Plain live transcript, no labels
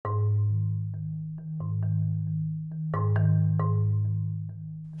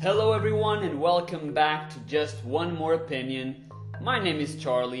Hello everyone and welcome back to Just One More Opinion. My name is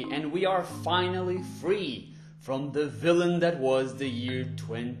Charlie and we are finally free from the villain that was the year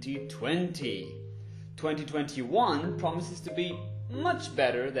 2020. 2021 promises to be much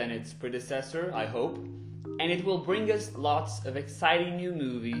better than its predecessor, I hope, and it will bring us lots of exciting new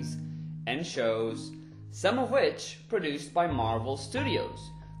movies and shows, some of which produced by Marvel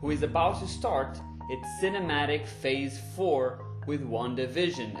Studios, who is about to start its cinematic Phase 4 with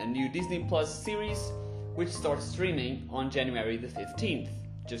WandaVision, a new Disney Plus series which starts streaming on January the 15th,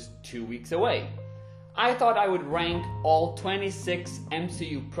 just 2 weeks away. I thought I would rank all 26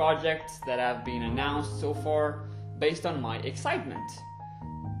 MCU projects that have been announced so far based on my excitement.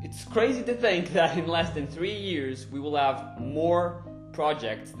 It's crazy to think that in less than 3 years we will have more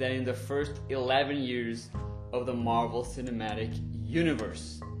projects than in the first 11 years of the Marvel Cinematic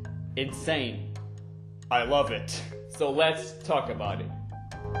Universe. Insane. I love it. So let's talk about it.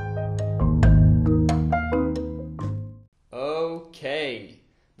 Okay,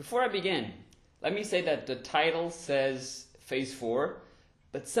 before I begin, let me say that the title says Phase 4,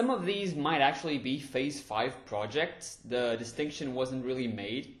 but some of these might actually be Phase 5 projects. The distinction wasn't really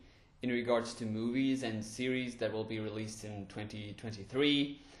made in regards to movies and series that will be released in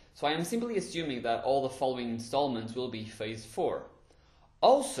 2023, so I am simply assuming that all the following installments will be Phase 4.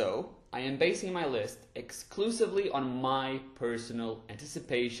 Also, I am basing my list exclusively on my personal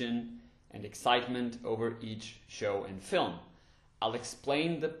anticipation and excitement over each show and film. I'll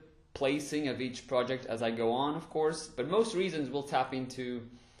explain the placing of each project as I go on, of course, but most reasons will tap into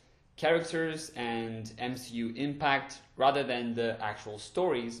characters and MCU impact rather than the actual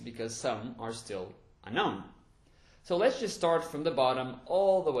stories, because some are still unknown. So let's just start from the bottom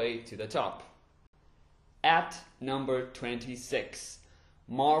all the way to the top. At number 26.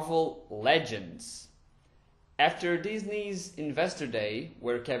 Marvel Legends. After Disney's Investor Day,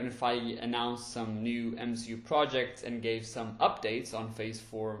 where Kevin Feige announced some new MCU projects and gave some updates on Phase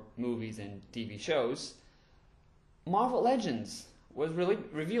 4 movies and TV shows, Marvel Legends was really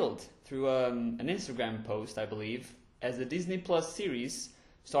revealed through an Instagram post, I believe, as a Disney Plus series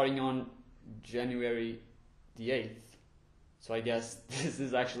starting on January the 8th. So I guess this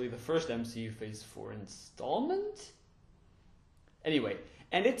is actually the first MCU Phase 4 installment? Anyway,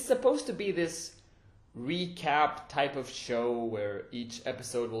 and it's supposed to be this recap type of show where each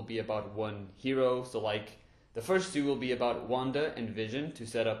episode will be about one hero. So like the first two will be about Wanda and Vision to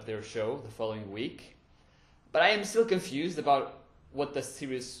set up their show the following week. But I am still confused about what the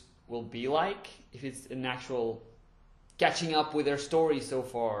series will be like, if it's an actual catching up with their story so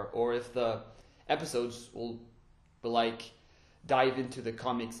far, or if the episodes will like dive into the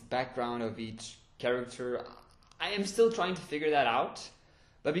comics background of each character. I am still trying to figure that out.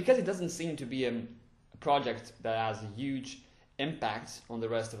 But because it doesn't seem to be a project that has a huge impact on the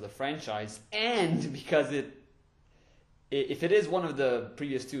rest of the franchise, and because if it is one of the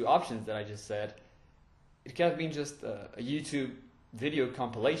previous two options that I just said, it could have been just a YouTube video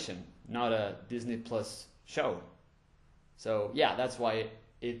compilation, not a Disney Plus show. So yeah, that's why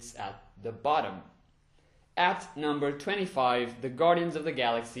it's at the bottom. At number 25, the Guardians of the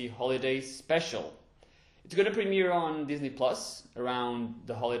Galaxy Holiday Special. It's going to premiere on Disney Plus around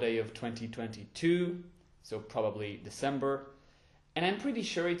the holiday of 2022, so probably December. And I'm pretty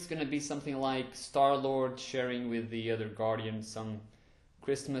sure it's going to be something like Star-Lord sharing with the other Guardians some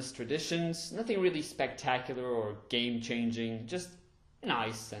Christmas traditions. Nothing really spectacular or game-changing, just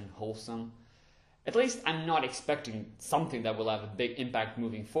nice and wholesome. At least I'm not expecting something that will have a big impact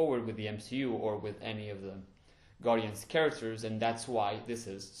moving forward with the MCU or with any of the Guardians characters, and that's why this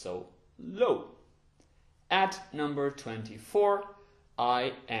is so low. At number 24,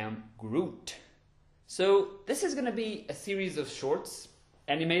 I Am Groot. So this is going to be a series of shorts,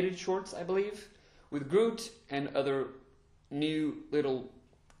 animated shorts I believe, with Groot and other new little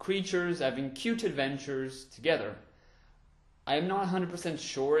creatures having cute adventures together. I am not 100%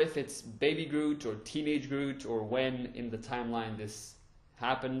 sure if it's Baby Groot or Teenage Groot or when in the timeline this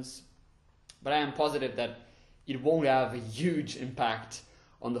happens, but I am positive that it won't have a huge impact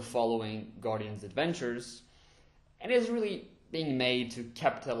on the following Guardians adventures, and is really being made to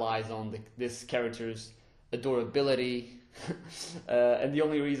capitalize on this character's adorability. And the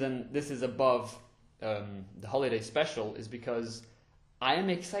only reason this is above the holiday special is because I am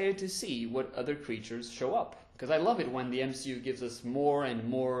excited to see what other creatures show up, because I love it when the MCU gives us more and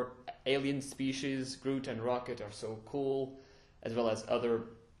more alien species. Groot and Rocket are so cool, as well as other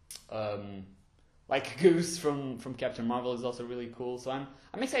like Goose from Captain Marvel is also really cool. So I'm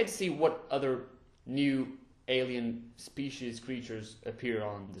excited to see what other new alien species creatures appear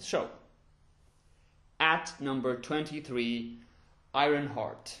on the show. At number 23,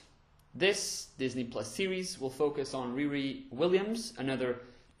 Ironheart. This Disney Plus series will focus on Riri Williams, another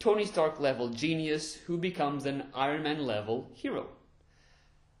Tony Stark level genius who becomes an Iron Man level hero.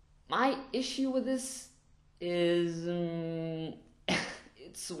 My issue with this is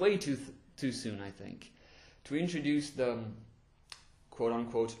it's way too soon, I think, to introduce the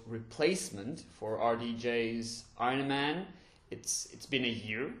quote-unquote replacement for RDJ's Iron Man. It's been a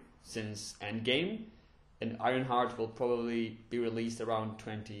year since Endgame, and Ironheart will probably be released around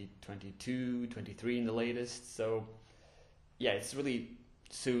 2022, 23 in the latest. So yeah, it's really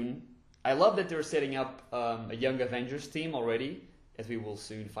soon. I love that they're setting up a Young Avengers team already, as we will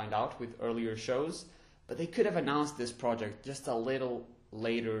soon find out with earlier shows. But they could have announced this project just a little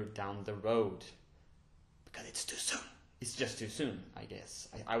later down the road, because it's too soon. It's just too soon, I guess.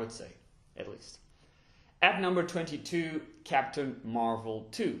 I would say, at least. At number 22, Captain Marvel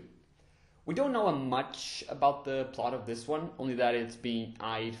 2. We don't know much about the plot of this one, only that it's being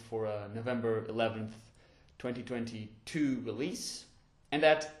eyed for a November 11th, 2022 release, and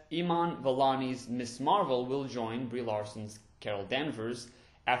that Iman Vellani's Miss Marvel will join Brie Larson's Carol Danvers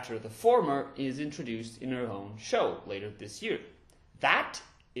after the former is introduced in her own show later this year. That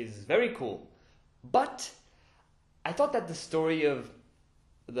is very cool. But I thought that the story of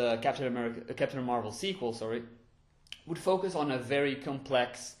the Captain Marvel sequel, would focus on a very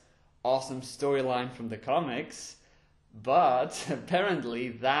complex, awesome storyline from the comics, but apparently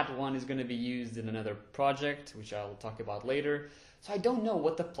that one is going to be used in another project, which I'll talk about later. So I don't know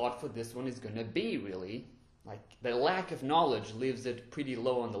what the plot for this one is going to be, really. Like, the lack of knowledge leaves it pretty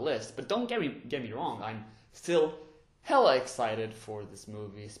low on the list. But don't get me wrong, I'm still hella excited for this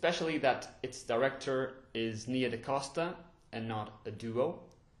movie, especially that its director is Nia DaCosta and not a duo.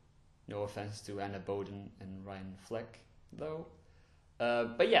 No offense to Anna Boden and Ryan Fleck, though.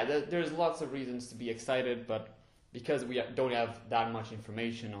 But yeah, there's lots of reasons to be excited, but because we don't have that much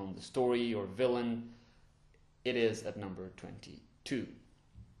information on the story or villain, it is at number 22.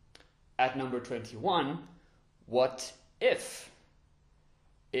 At number 21, What If?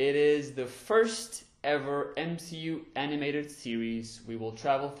 It is the first ever MCU animated series. We will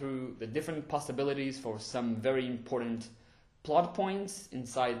travel through the different possibilities for some very important plot points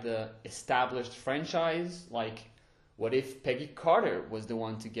inside the established franchise, like what if Peggy Carter was the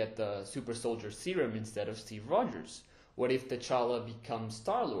one to get the super soldier serum instead of Steve Rogers? What if T'Challa becomes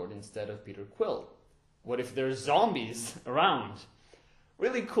Star-Lord instead of Peter Quill? What if there's zombies around?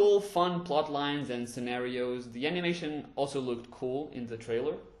 Really cool, fun plot lines and scenarios. The animation also looked cool in the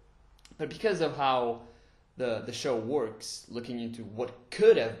trailer. But because of how the show works, looking into what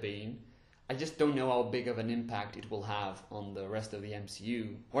could have been, I just don't know how big of an impact it will have on the rest of the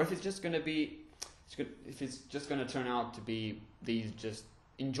MCU. Or if it's just going to be, if it's just going to turn out to be these just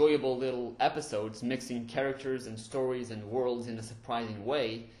enjoyable little episodes mixing characters and stories and worlds in a surprising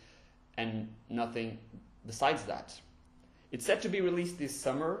way, and nothing besides that. It's set to be released this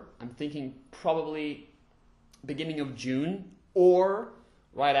summer. I'm thinking probably beginning of June or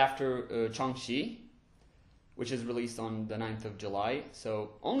right after Shang-Chi, which is released on the 9th of July.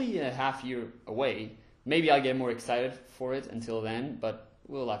 So only a half year away. Maybe I'll get more excited for it until then, but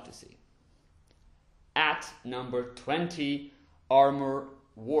we'll have to see. At number 20, Armor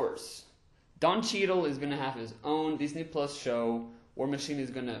Wars. Don Cheadle is going to have his own Disney Plus show. War Machine is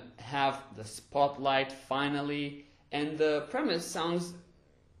going to have the spotlight finally. And the premise sounds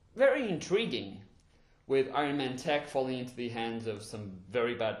very intriguing, with Iron Man tech falling into the hands of some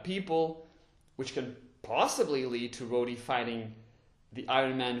very bad people, which can possibly lead to Rhodey fighting the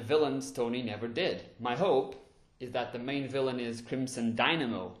Iron Man villains Tony never did. My hope is that the main villain is Crimson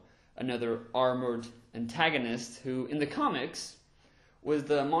Dynamo, another armored antagonist who, in the comics, was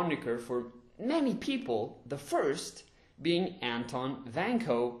the moniker for many people, the first being Anton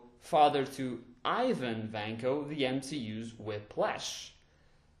Vanko, father to Ivan Vanko, the MCU's Whiplash.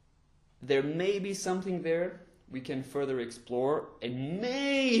 There may be something there we can further explore and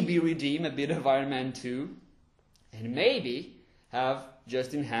maybe redeem a bit of Iron Man 2 and maybe have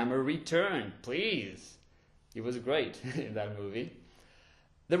Justin Hammer return, please. He was great in that movie.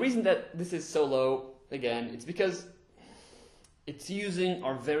 The reason that this is so low, again, it's because it's using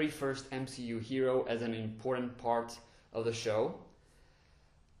our very first MCU hero as an important part of the show.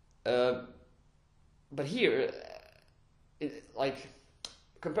 But here,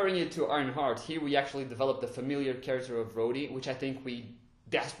 comparing it to Ironheart, here we actually developed the familiar character of Rhodey, which I think we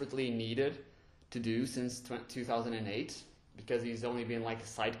desperately needed to do since 2008, because he's only been like a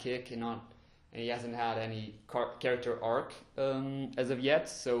sidekick and he hasn't had any character arc as of yet.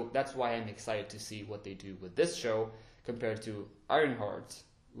 So that's why I'm excited to see what they do with this show compared to Ironheart,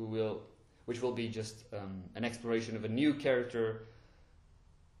 which will be just an exploration of a new character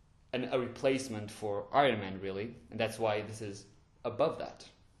a replacement for Iron Man, really, and that's why this is above that.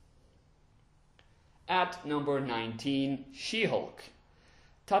 At number 19, She-Hulk.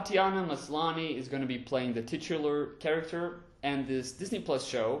 Tatiana Maslany is going to be playing the titular character, and this Disney Plus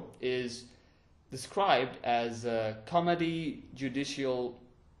show is described as a comedy judicial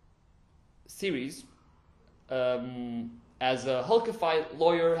series, as a Hulkified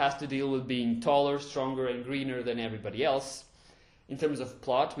lawyer has to deal with being taller, stronger, and greener than everybody else. In terms of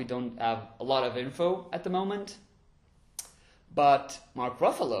plot, we don't have a lot of info at the moment, but Mark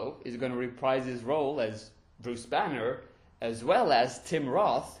Ruffalo is going to reprise his role as Bruce Banner, as well as Tim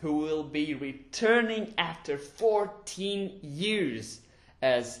Roth, who will be returning after 14 years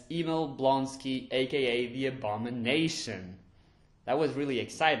as Emil Blonsky, aka the Abomination. That was really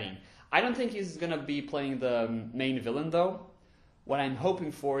exciting. I don't think he's going to be playing the main villain, though. What I'm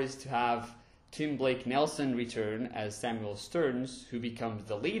hoping for is to have Tim Blake Nelson return as Samuel Stearns, who becomes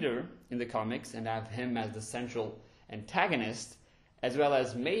the leader in the comics, and have him as the central antagonist, as well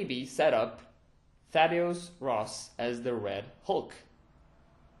as maybe set up Thaddeus Ross as the Red Hulk.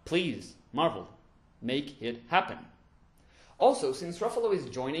 Please, Marvel, make it happen. Also, since Ruffalo is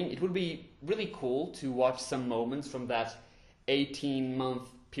joining, it would be really cool to watch some moments from that 18-month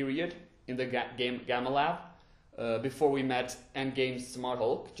period in the Gamma Lab before we met Endgame's Smart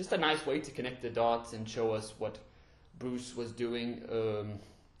Hulk. Just a nice way to connect the dots and show us what Bruce was doing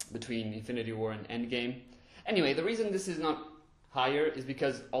between Infinity War and Endgame. Anyway, the reason this is not higher is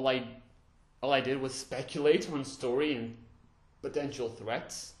because all I did was speculate on story and potential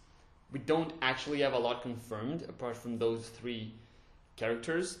threats. We don't actually have a lot confirmed apart from those three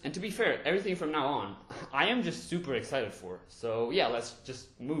characters. And to be fair, everything from now on, I am just super excited for. So yeah, let's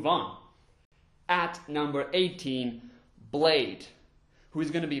just move on. At number 18, Blade, who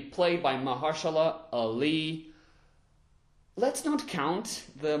is going to be played by Mahershala Ali. Let's not count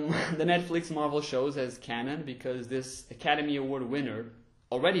the Netflix Marvel shows as canon, because this Academy Award winner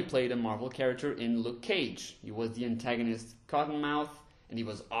already played a Marvel character in Luke Cage. He was the antagonist Cottonmouth, and he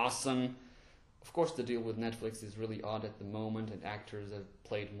was awesome. Of course, the deal with Netflix is really odd at the moment, and actors have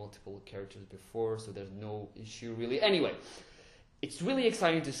played multiple characters before, so there's no issue really. Anyway, it's really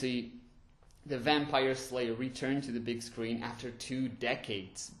exciting to see the Vampire Slayer return to the big screen after 2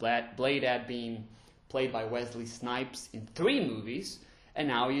 decades. Blade had been played by Wesley Snipes in 3 movies, and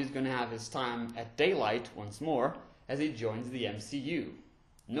now he's going to have his time at daylight once more as he joins the MCU.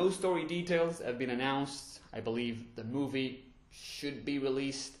 No story details have been announced. I believe the movie should be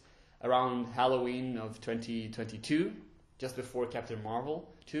released around Halloween of 2022, just before Captain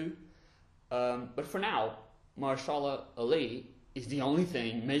Marvel 2. But for now, Mahershala Ali is the only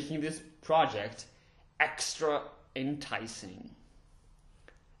thing making this project extra enticing.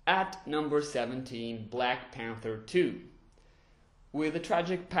 At number 17, Black Panther 2. With the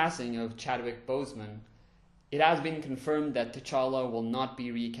tragic passing of Chadwick Boseman, it has been confirmed that T'Challa will not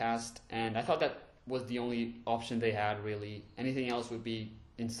be recast, and I thought that was the only option they had, really. Anything else would be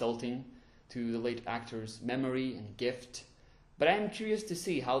insulting to the late actor's memory and gift. But I am curious to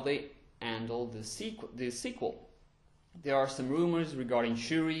see how they handle the sequel. There are some rumors regarding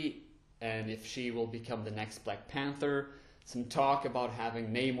Shuri and if she will become the next Black Panther. Some talk about having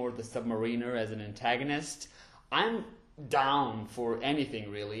Namor the Submariner as an antagonist. I'm down for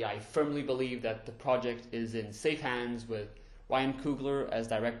anything, really. I firmly believe that the project is in safe hands with Ryan Coogler as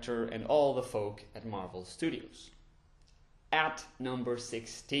director and all the folk at Marvel Studios. At number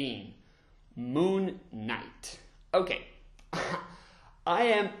 16, Moon Knight. Okay, I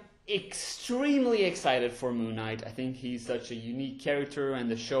am extremely excited for Moon Knight. I think he's such a unique character,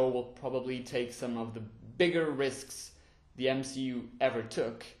 and the show will probably take some of the bigger risks the MCU ever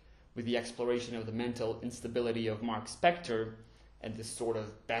took with the exploration of the mental instability of Mark Spector and this sort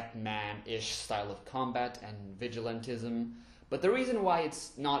of Batman-ish style of combat and vigilantism. But the reason why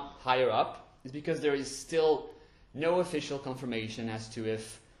it's not higher up is because there is still no official confirmation as to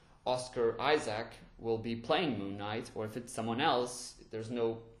if Oscar Isaac will be playing Moon Knight or if it's someone else. There's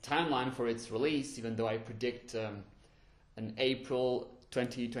no timeline for its release, even though I predict an April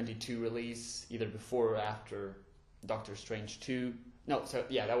 2022 release, either before or after Doctor Strange 2. No, so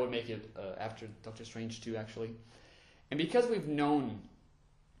yeah, that would make it after Doctor Strange 2, actually. And because we've known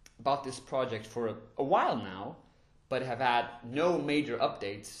about this project for a while now, but have had no major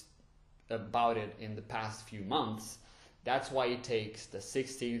updates about it in the past few months, that's why it takes the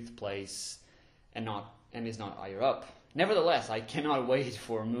 16th place and is not higher up. Nevertheless, I cannot wait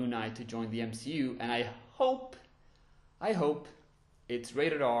for Moon Knight to join the MCU, and I hope it's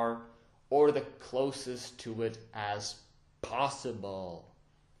rated R or the closest to it as possible.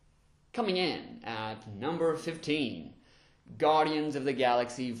 Coming in at number 15, Guardians of the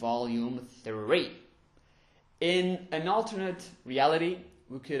Galaxy Volume 3. In an alternate reality,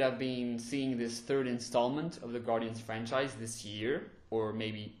 we could have been seeing this third installment of the Guardians franchise this year, or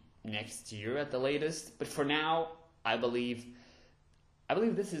maybe next year at the latest. But for now, I believe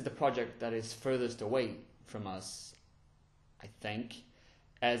this is the project that is furthest away from us, I think,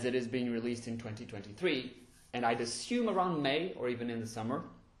 as it is being released in 2023, and I'd assume around May or even in the summer.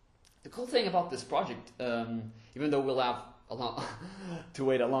 The cool thing about this project, even though we'll have to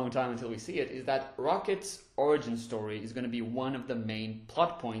wait a long time until we see it, is that Rocket's origin story is going to be one of the main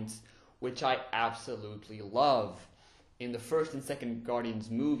plot points, which I absolutely love. In the first and second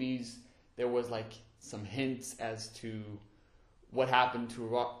Guardians movies, there was like some hints as to what happened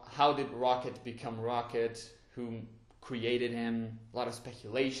to how did Rocket become Rocket, who created him, a lot of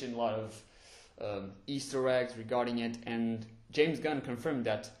speculation, a lot of Easter eggs regarding it, and James Gunn confirmed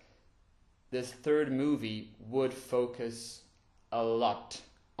that this third movie would focus a lot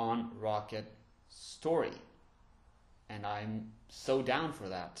on Rocket's story. And I'm so down for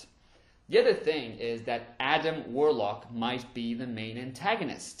that. The other thing is that Adam Warlock might be the main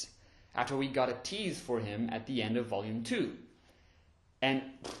antagonist, after we got a tease for him at the end of Volume 2. And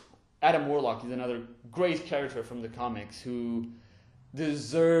Adam Warlock is another great character from the comics who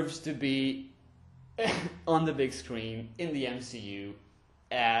deserves to be on the big screen in the MCU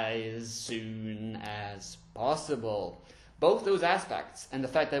as soon as possible. Both those aspects and the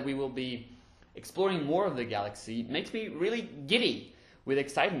fact that we will be exploring more of the galaxy makes me really giddy with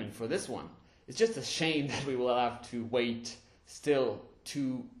excitement for this one. It's just a shame that we will have to wait still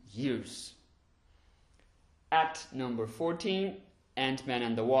 2 years. At number 14, Ant-Man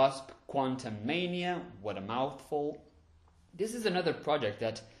and the Wasp, Quantumania. What a mouthful. This is another project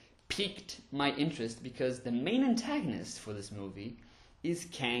that piqued my interest because the main antagonist for this movie is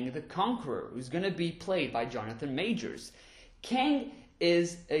Kang the Conqueror, who's going to be played by Jonathan Majors. Kang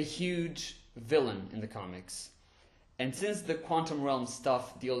is a huge villain in the comics. And since the Quantum Realm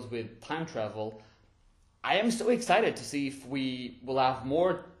stuff deals with time travel, I am so excited to see if we will have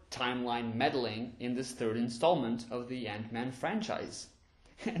more timeline meddling in this third installment of the Ant-Man franchise.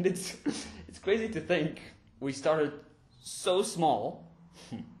 And it's crazy to think we started so small,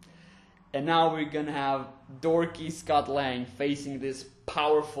 and now we're gonna have dorky Scott Lang facing this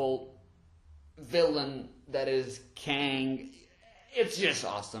powerful villain that is Kang. It's just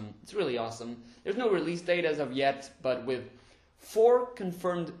awesome. It's really awesome. There's no release date as of yet, but with 4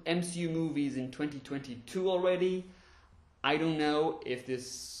 confirmed MCU movies in 2022 already, I don't know if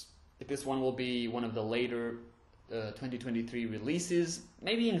this one will be one of the later 2023 releases,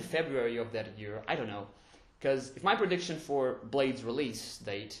 maybe in February of that year. I don't know. Because if my prediction for Blade's release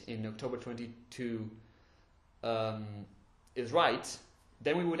date in October 22 is right,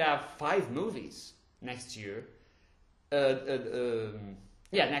 then we would have 5 movies next year.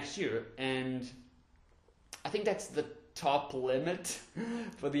 Next year. And I think that's the top limit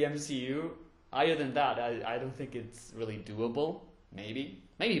for the MCU. Higher than that, I don't think it's really doable. Maybe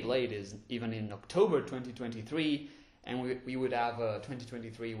Blade is even in October 2023, and we would have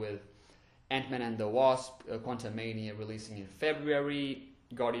 2023 with Ant-Man and the Wasp, Quantumania releasing in February,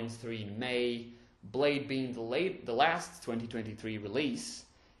 Guardians 3 in May, Blade being the last 2023 release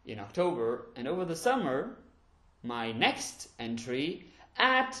in October, and over the summer, my next entry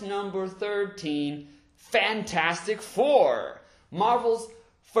at number 13, Fantastic Four. Marvel's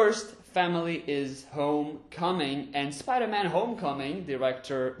first family is Homecoming, and Spider-Man Homecoming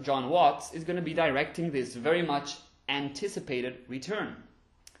director John Watts is going to be directing this very much anticipated return.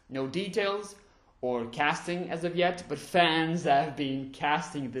 No details or casting as of yet, but fans have been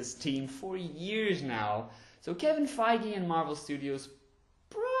casting this team for years now. So Kevin Feige and Marvel Studios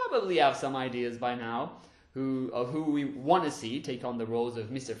probably have some ideas by now of who we want to see take on the roles of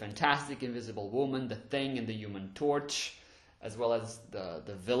Mr. Fantastic, Invisible Woman, The Thing, and the Human Torch, as well as the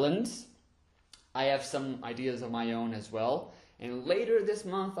villains. I have some ideas of my own as well. And later this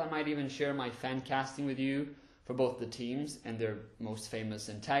month, I might even share my fan casting with you for both the teams and their most famous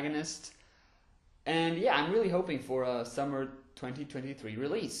antagonist. And yeah, I'm really hoping for a summer 2023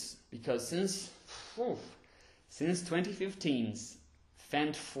 release, because since 2015's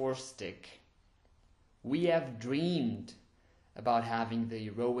Fantastic, we have dreamed about having the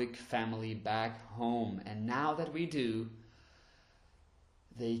heroic family back home, and now that we do,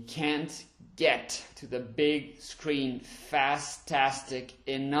 they can't get to the big screen fast-tastic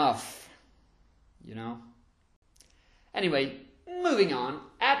enough, you know? Anyway, moving on.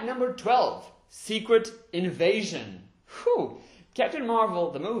 At number 12, Secret Invasion. Captain Marvel,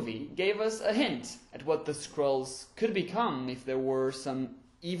 the movie, gave us a hint at what the Skrulls could become if there were some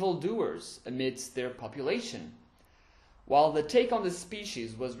evildoers amidst their population. While the take on the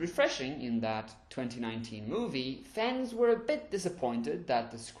species was refreshing in that 2019 movie, fans were a bit disappointed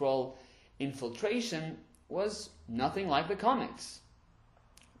that the Skrull infiltration was nothing like the comics.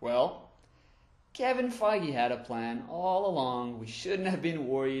 Well, Kevin Feige had a plan all along. We shouldn't have been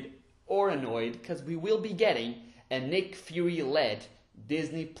worried or annoyed because we will be getting a Nick Fury-led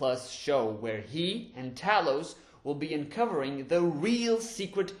Disney Plus show where he and Talos will be uncovering the real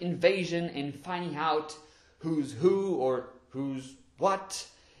secret invasion and finding out who's who or who's what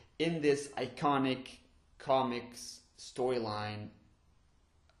in this iconic comics storyline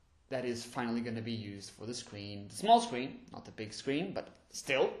that is finally going to be used for the screen. The small screen, not the big screen, but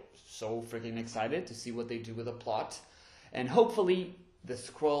still so freaking excited to see what they do with the plot. And hopefully the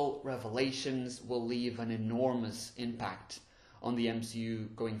Skrull revelations will leave an enormous impact on the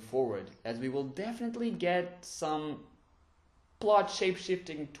MCU going forward, as we will definitely get some plot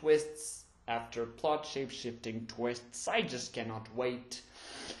shape-shifting twists after plot shape-shifting twists. I just cannot wait.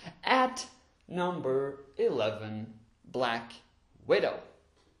 At number 11, Black Widow.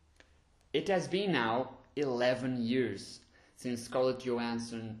 It has been now 11 years since Scarlett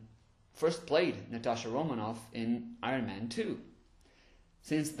Johansson first played Natasha Romanoff in Iron Man 2.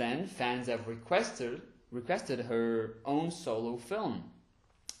 Since then, fans have requested her own solo film.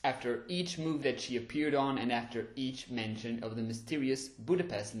 After each move that she appeared on and after each mention of the mysterious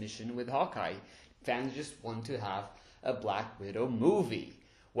Budapest mission with Hawkeye, fans just want to have a Black Widow movie.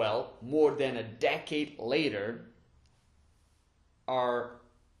 Well, more than a decade later, our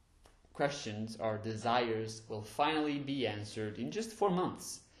questions, our desires will finally be answered in just 4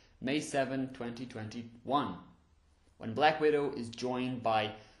 months, May 7, 2021, when Black Widow is joined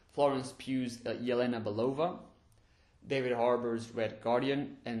by Florence Pugh's Yelena Belova, David Harbour's Red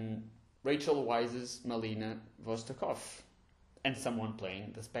Guardian, and Rachel Weisz's Malina Vostokov, and someone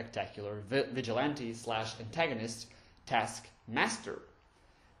playing the spectacular vigilante/antagonist Taskmaster.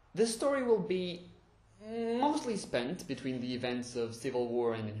 The story will be mostly spent between the events of Civil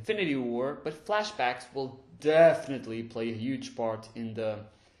War and Infinity War, but flashbacks will definitely play a huge part in the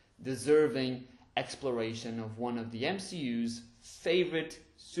deserving exploration of one of the MCU's favorite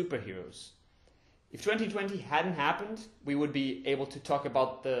superheroes. If 2020 hadn't happened, we would be able to talk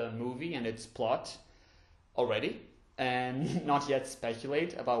about the movie and its plot already, and not yet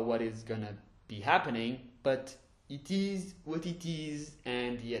speculate about what is gonna be happening, but it is what it is,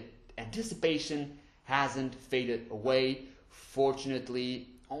 and the anticipation hasn't faded away. Fortunately,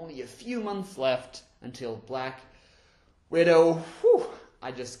 only a few months left until Black Widow. Whew,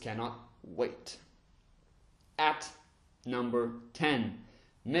 I just cannot wait. At number 10,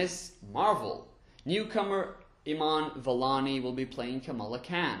 Miss Marvel. Newcomer Iman Vellani will be playing Kamala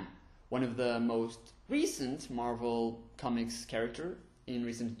Khan, one of the most recent Marvel Comics character in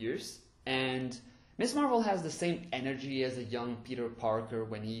recent years. And Miss Marvel has the same energy as a young Peter Parker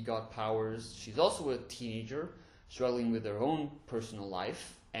when he got powers. She's also a teenager, struggling with her own personal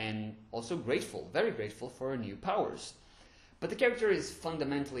life, and also grateful, very grateful for her new powers. But the character is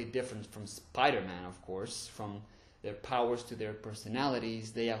fundamentally different from Spider-Man, of course. From their powers to their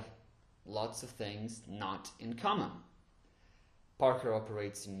personalities, they have lots of things not in common. Parker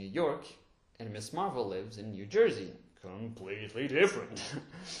operates in New York, and Miss Marvel lives in New Jersey. Completely different.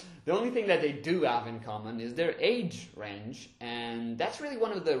 The only thing that they do have in common is their age range, and that's really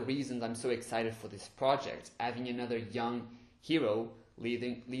one of the reasons I'm so excited for this project, having another young hero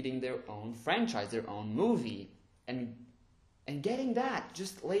leading their own franchise, their own movie, and getting that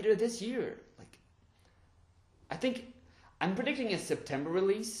just later this year. I think I'm predicting a September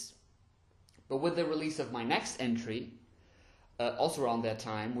release, but with the release of my next entry, also around that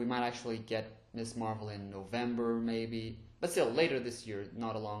time, we might actually get Miss Marvel in November, maybe, but still later this year.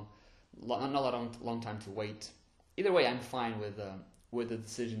 Not a long time to wait. Either way, I'm fine with the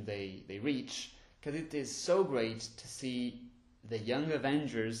decision they reach, because it is so great to see the young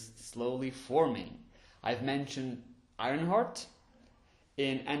Avengers slowly forming. I've mentioned Ironheart.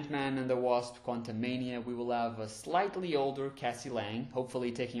 In Ant-Man and the Wasp: Quantumania, we will have a slightly older Cassie Lang,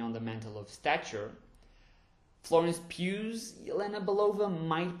 hopefully taking on the mantle of Stature. Florence Pugh's Yelena Belova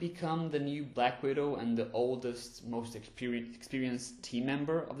might become the new Black Widow and the oldest, most experienced team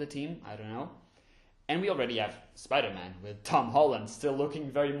member of the team. I don't know. And we already have Spider-Man with Tom Holland still looking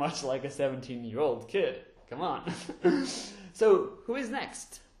very much like a 17-year-old kid. Come on. So, who is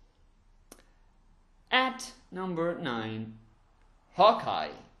next? At number 9,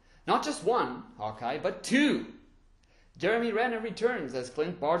 Hawkeye. Not just one Hawkeye, but two. Jeremy Renner returns as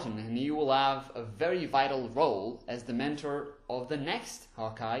Clint Barton, and he will have a very vital role as the mentor of the next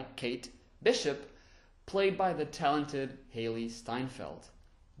Hawkeye, Kate Bishop, played by the talented Hailee Steinfeld.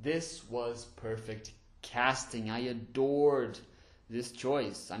 This was perfect casting. I adored this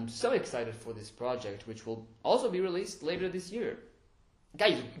choice. I'm so excited for this project, which will also be released later this year.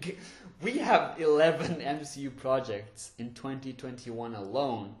 Guys, we have 11 MCU projects in 2021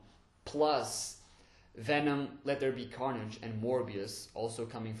 alone, plus Venom, Let There Be Carnage, and Morbius, also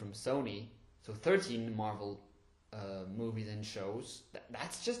coming from Sony. So 13 Marvel movies and shows.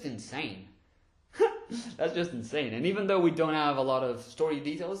 That's just insane. That's just insane. And even though we don't have a lot of story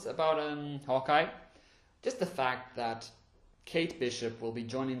details about Hawkeye, just the fact that Kate Bishop will be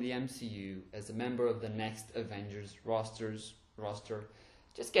joining the MCU as a member of the next Avengers roster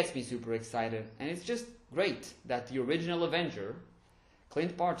just gets me super excited. And it's just great that the original Avenger,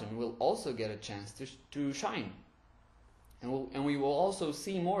 Clint Barton, will also get a chance to shine. And we will also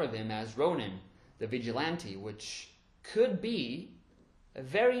see more of him as Ronin, the vigilante, which could be a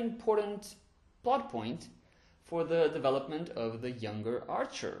very important plot point for the development of the younger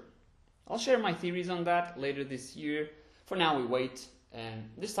Archer. I'll share my theories on that later this year. For now, we wait, and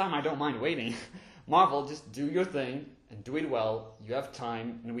this time I don't mind waiting. Marvel, just do your thing and do it well. You have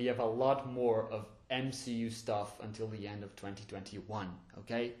time, and we have a lot more of MCU stuff until the end of 2021,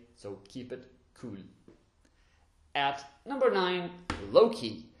 okay? So keep it cool. At number 9,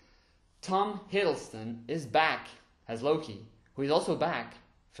 Loki. Tom Hiddleston is back as Loki, who is also back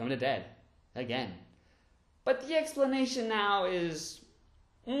from the dead, again. But the explanation now is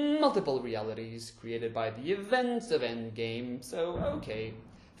multiple realities created by the events of Endgame, so okay,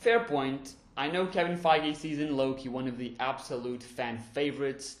 fair point. I know Kevin Feige sees in Loki one of the absolute fan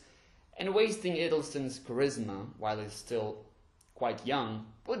favorites, and wasting Hiddleston's charisma while he's still quite young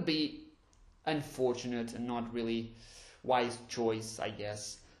would be unfortunate and not really wise choice, I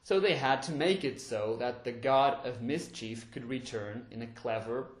guess. So they had to make it so that the god of mischief could return in a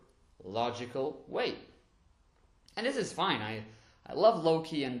clever, logical way. And this is fine. I love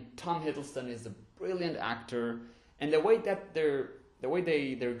Loki, and Tom Hiddleston is a brilliant actor, and the way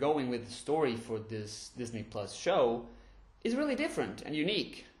they're going with the story for this Disney Plus show is really different and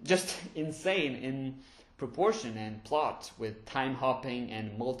unique. Just insane in proportion and plot, with time hopping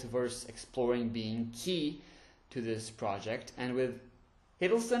and multiverse exploring being key to this project, and with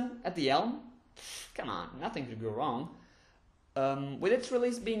Hiddleston at the helm, come on, nothing could go wrong. With its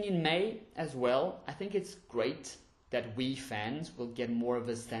release being in May as well, I think it's great that we fans will get more of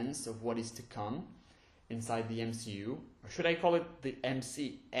a sense of what is to come inside the MCU, or should I call it the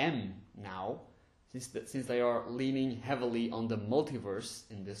MCM now, since they are leaning heavily on the multiverse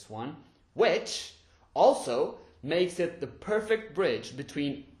in this one, which also makes it the perfect bridge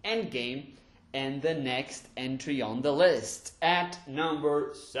between Endgame and the next entry on the list. At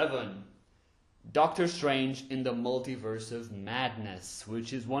number 7, Doctor Strange in the Multiverse of Madness,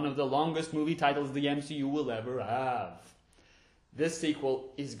 which is one of the longest movie titles the MCU will ever have. This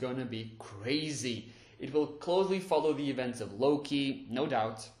sequel is gonna be crazy. It will closely follow the events of Loki, no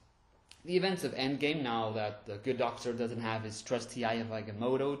doubt, the events of Endgame, now that the good doctor doesn't have his trusty Eye of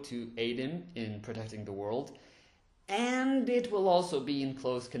Agamotto to aid him in protecting the world, and it will also be in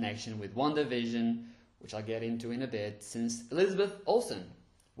close connection with WandaVision, which I'll get into in a bit, since Elizabeth Olsen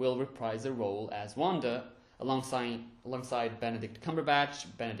will reprise a role as Wanda alongside Benedict Cumberbatch,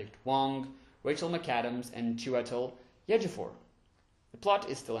 Benedict Wong, Rachel McAdams, and Chiwetel Ejiofor. The plot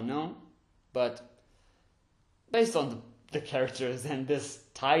is still unknown, but based on the characters and this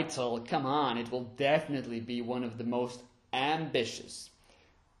title, come on, it will definitely be one of the most ambitious,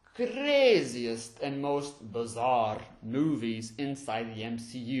 craziest, and most bizarre movies inside the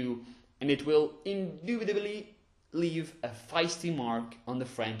MCU, and it will indubitably leave a feisty mark on the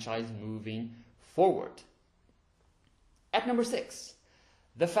franchise moving forward. At number 6,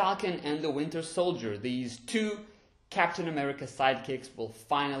 The Falcon and the Winter Soldier. These two Captain America sidekicks will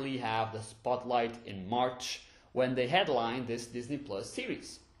finally have the spotlight in March when they headline this Disney Plus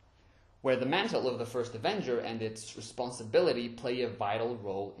series, where the mantle of the first Avenger and its responsibility play a vital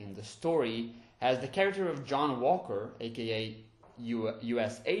role in the story, as the character of John Walker, aka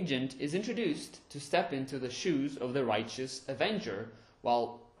US Agent, is introduced to step into the shoes of the righteous Avenger,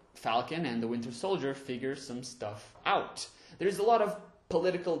 while Falcon and the Winter Soldier figure some stuff out. There's a lot of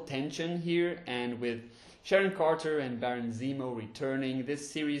political tension here, and with Sharon Carter and Baron Zemo returning, this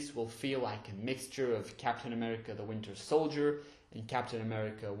series will feel like a mixture of Captain America the Winter Soldier and Captain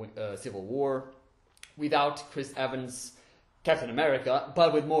America Civil War, without Chris Evans' Captain America,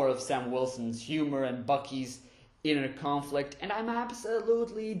 but with more of Sam Wilson's humor and Bucky's inner conflict, and I'm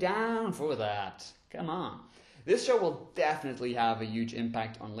absolutely down for that. Come on. This show will definitely have a huge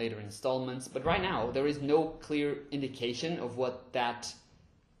impact on later installments, but right now there is no clear indication of what that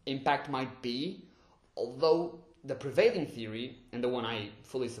impact might be, although the prevailing theory, and the one I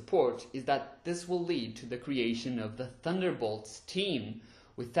fully support, is that this will lead to the creation of the Thunderbolts team,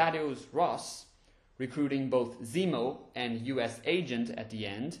 with Thaddeus Ross recruiting both Zemo and US Agent at the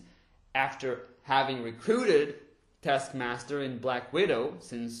end, after having recruited Taskmaster in Black Widow,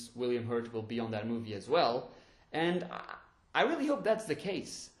 since William Hurt will be on that movie as well. And I really hope that's the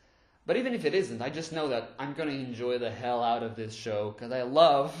case. But even if it isn't, I just know that I'm going to enjoy the hell out of this show, because I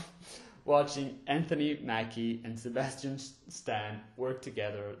love watching Anthony Mackie and Sebastian Stan work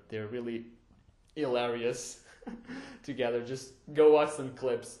together. They're really hilarious together. Just go watch some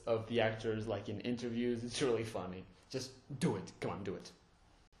clips of the actors, like in interviews. It's really funny. Just do it. Come on, do it.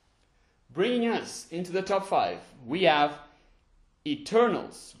 Bringing us into the top 5, we have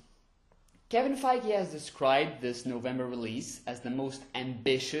Eternals. Kevin Feige has described this November release as the most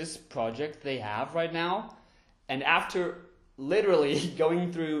ambitious project they have right now. And after literally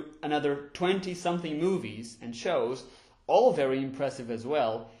going through another 20-something movies and shows, all very impressive as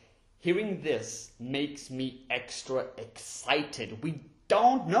well, hearing this makes me extra excited. We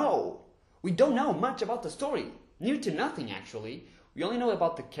don't know much about the story. Near to nothing, actually. We only know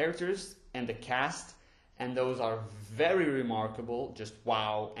about the characters and the cast, and those are very remarkable. Just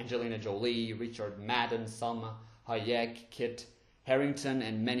wow. Angelina Jolie, Richard Madden, Salma Hayek, Kit Harington,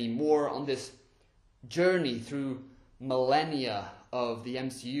 and many more on this journey through millennia of the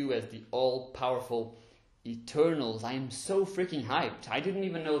MCU as the all-powerful Eternals. I am so freaking hyped. I didn't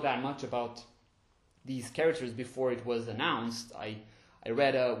even know that much about these characters before it was announced. I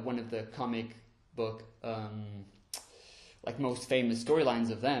read one of the comic book like most famous storylines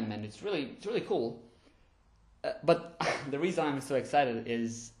of them, and it's really cool. But the reason I'm so excited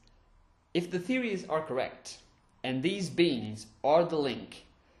is, if the theories are correct, and these beings are the link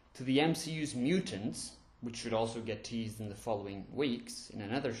to the MCU's mutants, which should also get teased in the following weeks in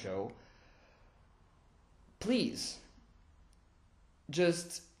another show, please,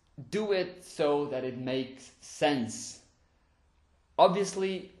 just do it so that it makes sense.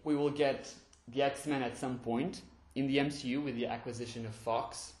 Obviously, we will get the X-Men at some point in the MCU with the acquisition of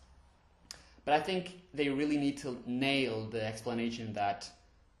Fox. But I think they really need to nail the explanation that,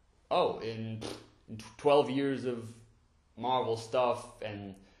 in 12 years of Marvel stuff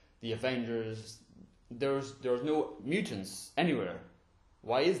and the Avengers, there's no mutants anywhere.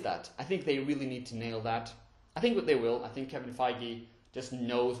 Why is that? I think they really need to nail that. I think what they will. I think Kevin Feige just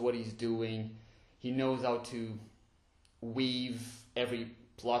knows what he's doing. He knows how to weave every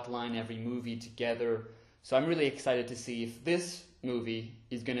plot line, every movie together. So I'm really excited to see if this movie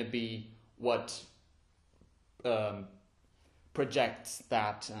is going to be what projects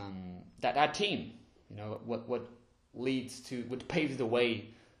that team. You know, what leads to, what paves the way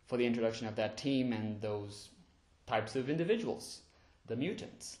for the introduction of that team and those types of individuals, the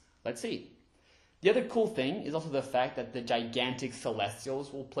mutants. Let's see. The other cool thing is also the fact that the gigantic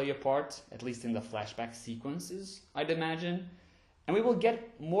Celestials will play a part, at least in the flashback sequences, I'd imagine. And we will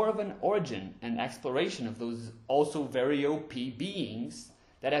get more of an origin and exploration of those also very OP beings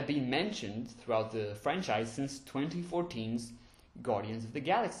that have been mentioned throughout the franchise since 2014's Guardians of the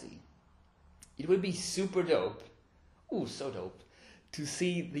Galaxy. It would be super dope, so dope, to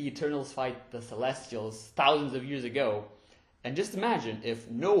see the Eternals fight the Celestials thousands of years ago. And just imagine if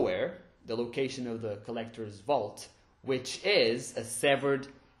nowhere, the location of the Collector's Vault, which is a severed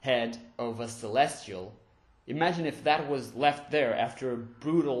head of a Celestial, imagine if that was left there after a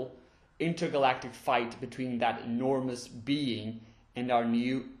brutal intergalactic fight between that enormous being and our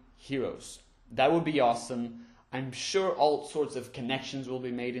new heroes. That would be awesome. I'm sure all sorts of connections will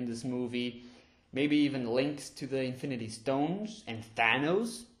be made in this movie. Maybe even links to the Infinity Stones and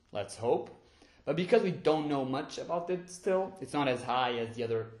Thanos. Let's hope. But because we don't know much about it still, it's not as high as the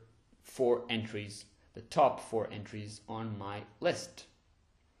other 4 entries, the top 4 entries on my list.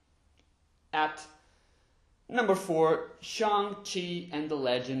 At number 4, Shang-Chi and the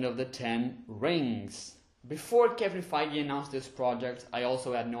Legend of the Ten Rings. Before Kevin Feige announced this project, I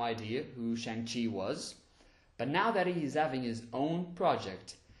also had no idea who Shang-Chi was. But now that he is having his own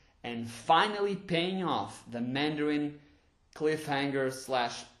project and finally paying off the Mandarin cliffhanger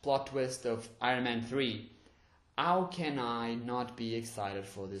 / plot twist of Iron Man 3, how can I not be excited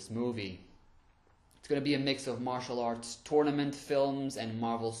for this movie? It's going to be a mix of martial arts tournament films and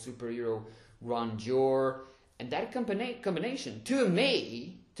Marvel superhero grandeur, and that combination, to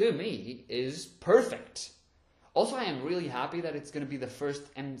me, is perfect. Also, I am really happy that it's going to be the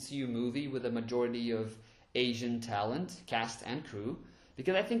first MCU movie with a majority of Asian talent, cast and crew,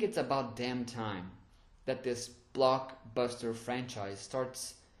 because I think it's about damn time that this blockbuster franchise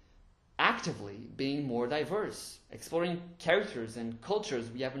starts actively being more diverse, exploring characters and cultures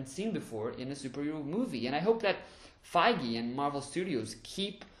we haven't seen before in a superhero movie. And I hope that Feige and Marvel Studios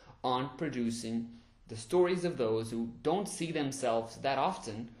keep on producing the stories of those who don't see themselves that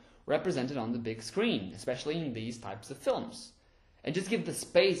often represented on the big screen, especially in these types of films. And just give the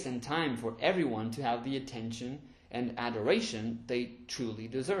space and time for everyone to have the attention and adoration they truly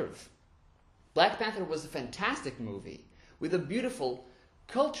deserve. Black Panther was a fantastic movie with a beautiful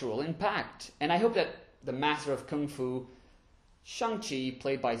cultural impact, and I hope that the master of Kung Fu, Shang-Chi,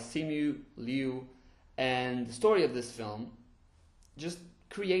 played by Simu Liu, and the story of this film just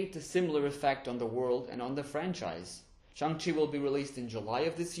create a similar effect on the world and on the franchise. Shang-Chi will be released in July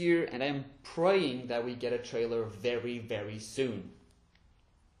of this year, and I am praying that we get a trailer very, very soon.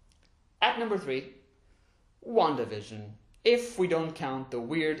 At number 3, WandaVision. If we don't count the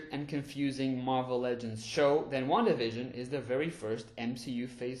weird and confusing Marvel Legends show, then WandaVision is the very first MCU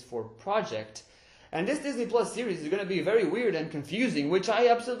Phase 4 project. And this Disney Plus series is going to be very weird and confusing, which I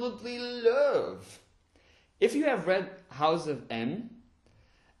absolutely love. If you have read House of M,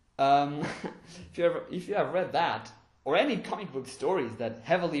 if you have read that, or any comic book stories that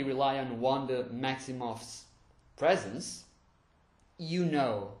heavily rely on Wanda Maximoff's presence, you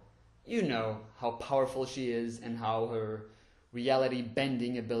know how powerful she is and how her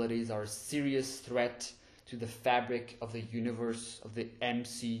reality-bending abilities are a serious threat to the fabric of the universe of the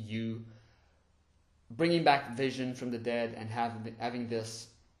MCU. Bringing back Vision from the dead and having this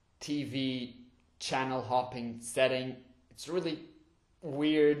TV channel-hopping setting, it's really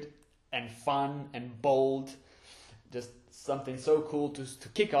weird and fun and bold. Just something so cool to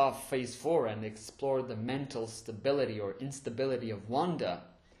kick off Phase 4 and explore the mental stability or instability of Wanda.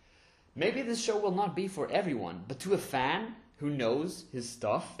 Maybe this show will not be for everyone, but to a fan who knows his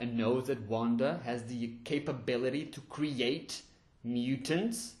stuff and knows that Wanda has the capability to create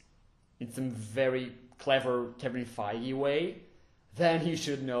mutants in some very clever Kevin Feige way, then you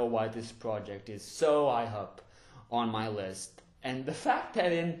should know why this project is so high up on my list. And the fact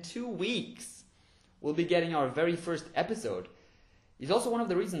that in 2 weeks we'll be getting our very first episode is also one of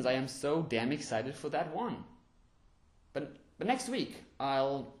the reasons I am so damn excited for that one. But next week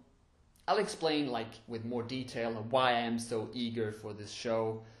I'll explain with more detail why I am so eager for this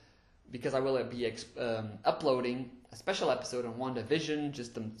show, because I will be uploading a special episode on WandaVision,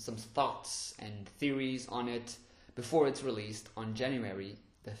 just some thoughts and theories on it before it's released on January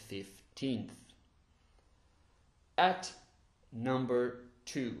the 15th. At number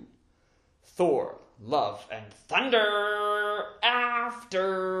 2, Thor, Love and Thunder.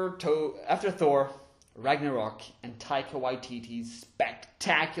 After Thor, Ragnarok and Taika Waititi's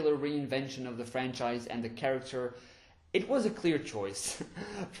spectacular reinvention of the franchise and the character, it was a clear choice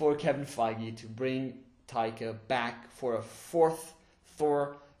for Kevin Feige to bring Taika back for a 4th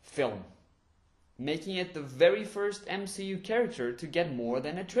Thor film, making it the very first MCU character to get more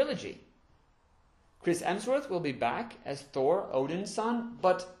than a trilogy. Chris Hemsworth will be back as Thor, Odin's son,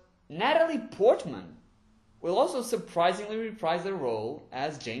 but Natalie Portman will also surprisingly reprise the role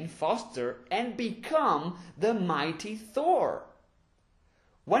as Jane Foster and become the mighty Thor.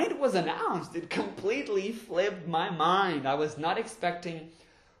 When it was announced, it completely flipped my mind. I was not expecting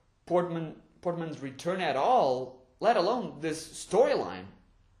Portman's return at all, let alone this storyline.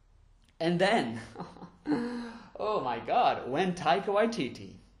 And then, oh my God, when Taika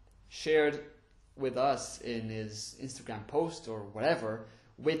Waititi shared with us in his Instagram post or whatever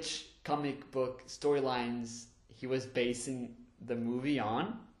which comic book storylines he was basing the movie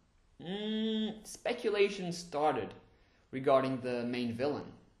on, speculation started regarding the main villain.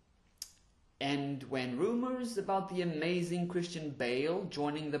 And when rumors about the amazing Christian Bale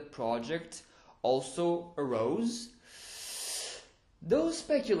joining the project also arose, those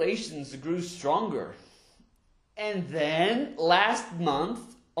speculations grew stronger. And then last month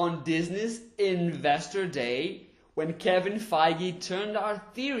on Disney's Investor Day, when Kevin Feige turned our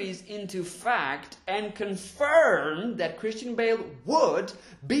theories into fact and confirmed that Christian Bale would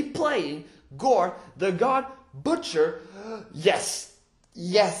be playing Gore the God Butcher, yes,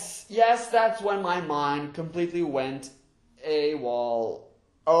 that's when my mind completely went AWOL.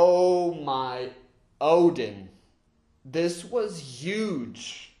 Oh my Odin. This was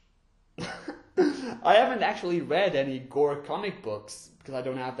huge. I haven't actually read any Gore comic books because I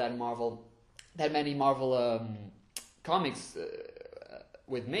don't have that many Marvel comics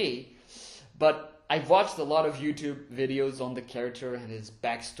with me, but I've watched a lot of YouTube videos on the character and his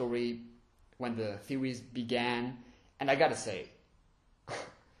backstory when the theories began, and I gotta say,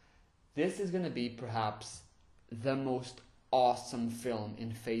 this is gonna be perhaps the most awesome film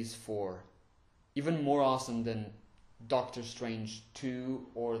in Phase 4, even more awesome than Doctor Strange 2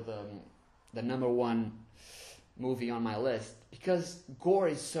 or the number one movie on my list, because Gore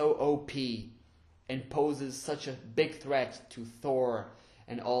is so OP and poses such a big threat to Thor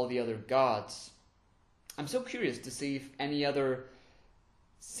and all the other gods. I'm so curious to see if any other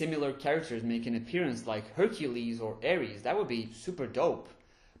similar characters make an appearance, like Hercules or Ares. That would be super dope.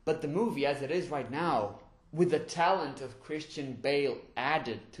 But the movie as it is right now, with the talent of Christian Bale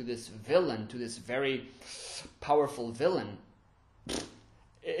added to this villain, to this very powerful villain,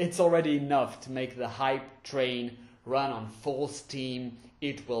 it's already enough to make the hype train run on full steam.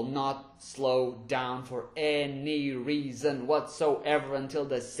 It will not slow down for any reason whatsoever until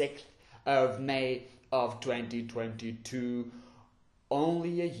the 6th of May of 2022.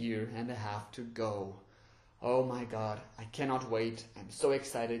 Only a year and a half to go. Oh my god, I cannot wait. I'm so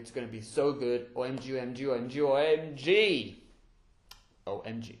excited. It's going to be so good. OMG, OMG, OMG, OMG.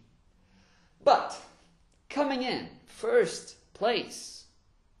 OMG. But, coming in, first place,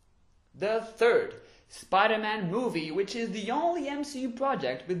 the third Spider-Man movie, which is the only MCU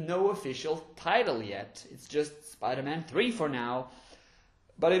project with no official title yet. It's just Spider-Man 3 for now,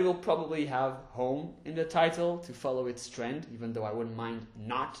 but it will probably have home in the title to follow its trend, even though I wouldn't mind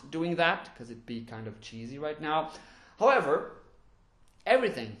not doing that, because it'd be kind of cheesy right now. However,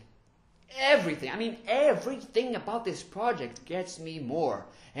 everything about this project gets me more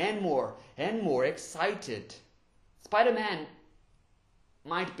and more and more excited. Spider-Man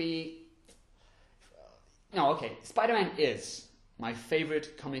might be... Spider-Man is my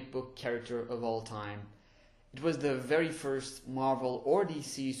favorite comic book character of all time. It was the very first Marvel or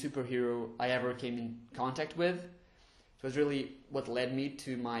DC superhero I ever came in contact with. It was really what led me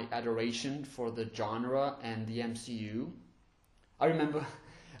to my adoration for the genre and the MCU. I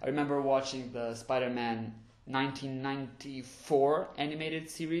remember watching the Spider-Man 1994 animated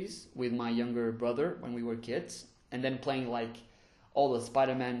series with my younger brother when we were kids, and then playing like all the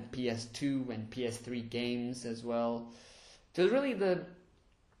Spider-Man PS2 and PS3 games as well. It was really the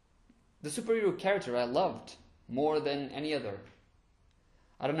superhero character I loved more than any other.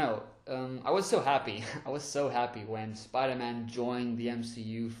 I don't know. I was so happy. I was so happy when Spider-Man joined the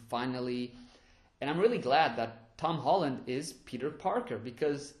MCU finally. And I'm really glad that Tom Holland is Peter Parker,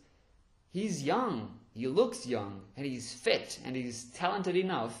 because he's young, he looks young, and he's fit, and he's talented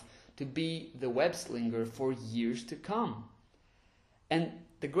enough to be the web slinger for years to come. And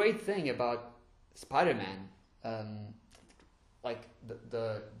the great thing about Spider-Man,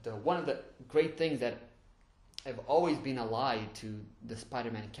 one of the great things that have always been allied to the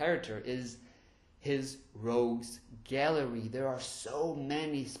Spider-Man character is his rogues gallery. There are so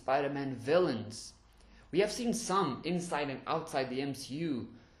many Spider-Man villains. We have seen some inside and outside the MCU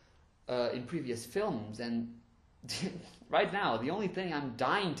in previous films, and right now, the only thing I'm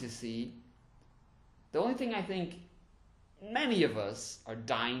dying to see, the only thing I think many of us are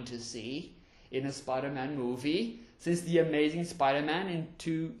dying to see in a Spider-Man movie since The Amazing Spider-Man in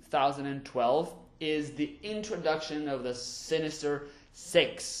 2012 is the introduction of the Sinister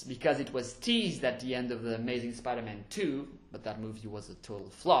Six, because it was teased at the end of The Amazing Spider-Man 2, but that movie was a total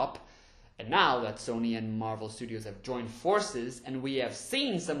flop. And now that Sony and Marvel Studios have joined forces and we have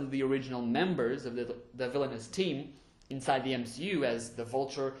seen some of the original members of the villainous team inside the MCU, as the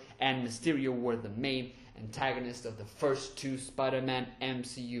Vulture and Mysterio were the main antagonists of the first two Spider-Man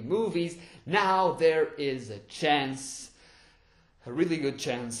MCU movies, now there is a chance, a really good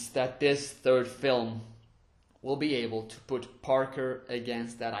chance, that this third film will be able to put Parker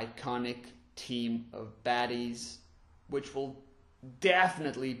against that iconic team of baddies, which will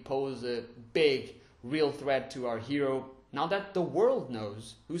definitely pose a big, real threat to our hero now that the world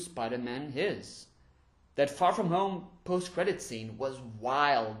knows who Spider-Man is. That Far From Home post-credit scene was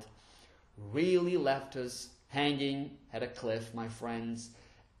wild. Really left us hanging at a cliff, my friends.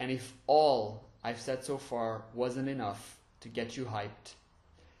 And if all I've said so far wasn't enough to get you hyped,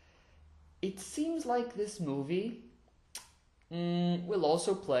 it seems like this movie will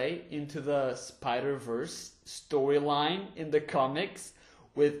also play into the Spider-Verse storyline in the comics,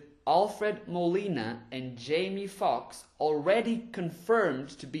 with Alfred Molina and Jamie Foxx already confirmed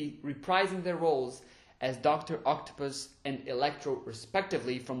to be reprising their roles as Dr. Octopus and Electro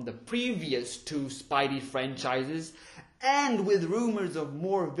respectively from the previous two Spidey franchises, and with rumors of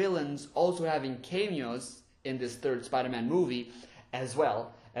more villains also having cameos in this third Spider-Man movie, as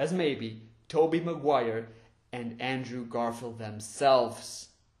well as maybe Tobey Maguire and Andrew Garfield themselves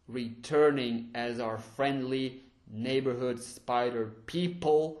returning as our friendly neighborhood spider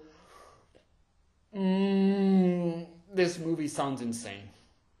people. This movie sounds insane.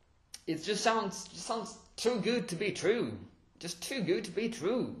 It just sounds too good to be true. Just too good to be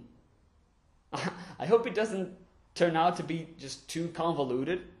true. I hope it doesn't turn out to be just too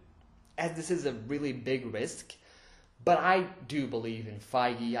convoluted, as this is a really big risk. But I do believe in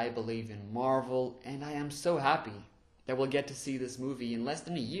Feige, I believe in Marvel, and I am so happy that we'll get to see this movie in less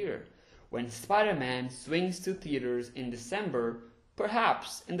than a year, when Spider-Man swings to theaters in December,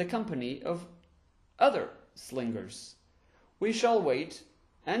 perhaps in the company of other slingers. We shall wait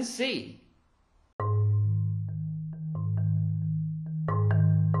and see.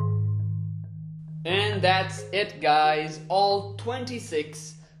 And that's it, guys. All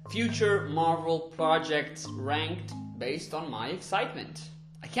 26 future Marvel projects ranked based on my excitement.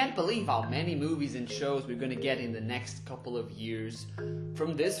 I can't believe how many movies and shows we're gonna get in the next couple of years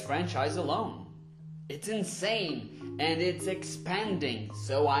from this franchise alone. It's insane and it's expanding,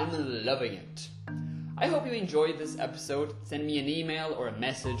 so I'm loving it. I hope you enjoyed this episode. Send me an email or a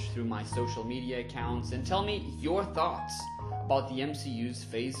message through my social media accounts and tell me your thoughts about the MCU's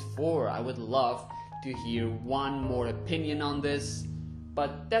Phase 4. I would love to hear one more opinion on this.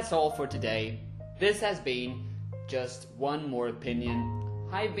 But that's all for today. This has been Just One More Opinion.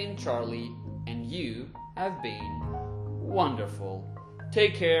 I've been Charlie, and you have been wonderful.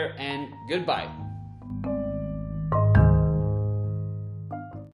 Take care and goodbye.